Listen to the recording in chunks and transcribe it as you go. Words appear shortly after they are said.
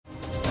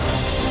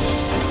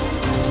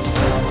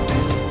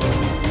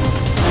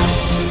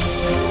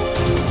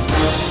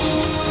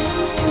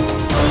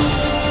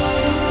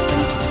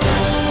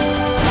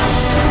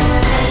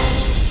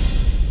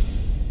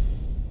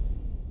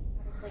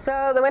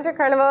Winter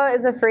Carnival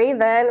is a free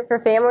event for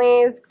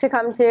families to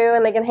come to,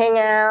 and they can hang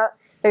out.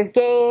 There's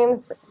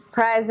games,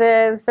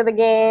 prizes for the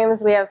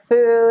games. We have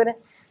food.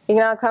 You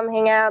can all come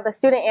hang out. The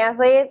student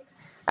athletes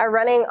are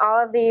running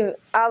all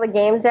the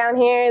games down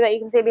here that you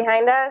can see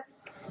behind us.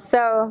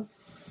 So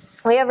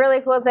we have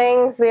really cool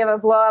things. We have a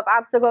blow-up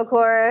obstacle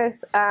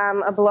course,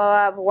 a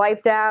blow-up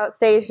wiped out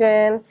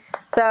station.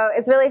 So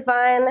it's really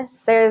fun.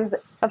 There's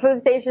a food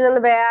station in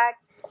the back.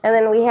 And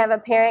then we have a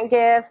parent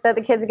gift that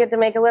the kids get to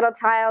make a little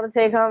tile to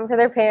take home for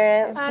their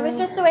parents. It's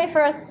just a way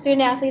for us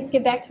student athletes to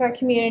give back to our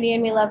community,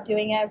 and we love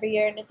doing it every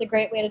year, and it's a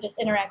great way to just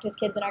interact with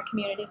kids in our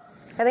community.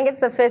 I think it's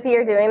the 5th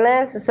year doing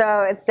this,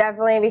 so it's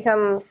definitely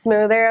become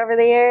smoother over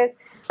the years.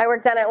 I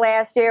worked on it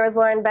last year with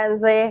Lauren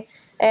Bensley,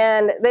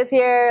 and this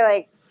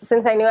year,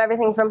 since I knew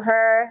everything from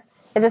her,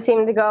 it just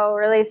seemed to go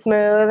really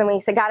smooth, and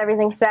we got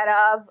everything set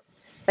up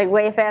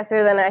way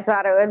faster than I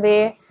thought it would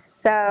be.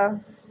 So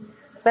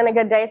it's been a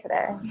good day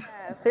today.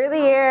 Through the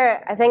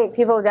year, I think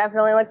people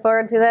definitely look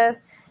forward to this.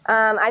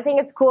 I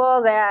think it's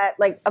cool that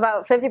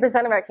about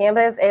 50% of our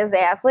campus is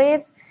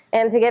athletes,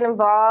 and to get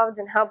involved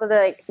and help with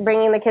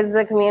bringing the kids to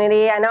the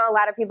community. I know a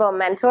lot of people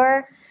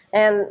mentor,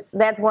 and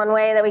that's one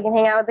way that we can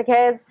hang out with the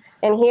kids.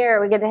 And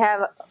here we get to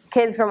have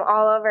kids from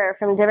all over,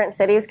 from different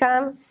cities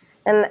come,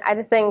 and I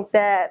just think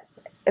that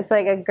it's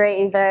a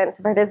great event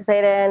to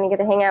participate in. You get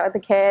to hang out with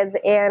the kids,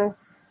 and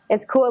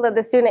it's cool that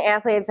the student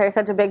athletes are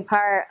such a big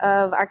part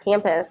of our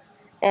campus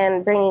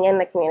and bringing in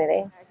the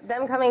community.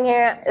 Them coming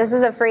here, this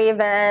is a free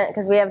event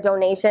because we have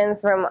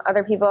donations from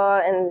other people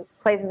and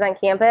places on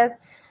campus,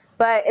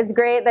 but it's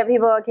great that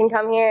people can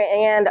come here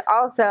and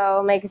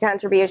also make a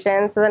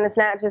contribution, so then it's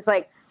not just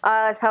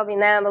us helping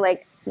them,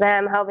 but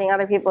them helping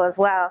other people as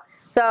well.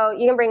 So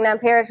you can bring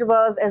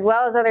non-perishables as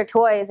well as other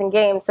toys and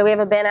games. So we have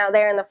a bin out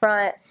there in the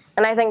front,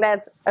 and I think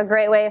that's a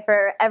great way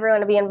for everyone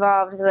to be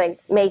involved with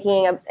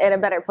making it a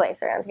better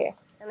place around here.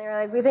 And they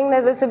were we think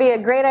that this would be a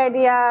great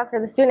idea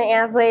for the student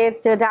athletes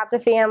to adopt a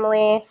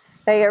family.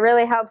 It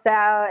really helps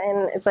out,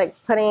 and it's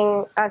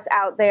putting us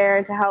out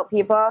there to help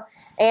people.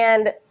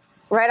 And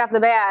right off the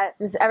bat,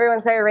 just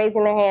everyone started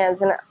raising their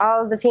hands, and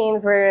all of the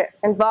teams were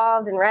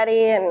involved and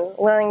ready and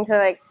willing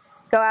to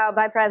go out,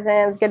 buy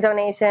presents, get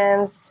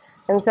donations.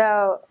 And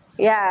so,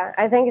 yeah,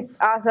 I think it's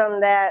awesome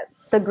that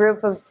the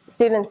group of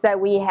students that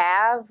we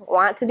have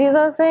want to do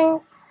those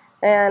things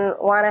and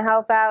want to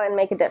help out and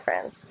make a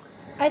difference.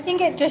 I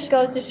think it just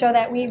goes to show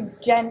that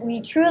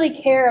we truly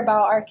care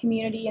about our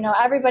community.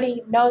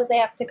 Everybody knows they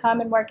have to come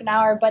and work an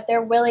hour, but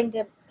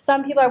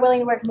some people are willing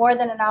to work more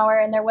than an hour,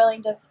 and they're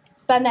willing to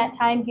spend that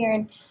time here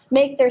and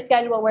make their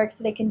schedule work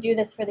so they can do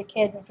this for the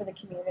kids and for the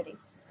community.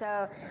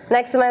 So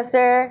next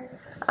semester,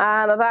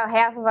 about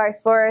half of our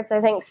sports,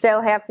 I think,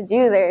 still have to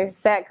do their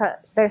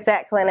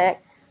SAAC clinic.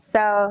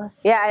 So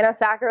yeah, I know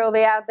soccer will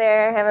be out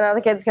there having all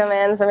the kids come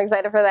in, so I'm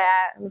excited for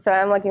that. So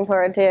I'm looking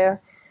forward to.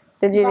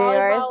 Did you do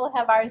yours? Volleyball will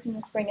have ours in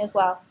the spring as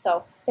well,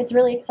 so it's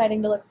really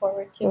exciting to look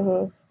forward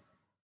to.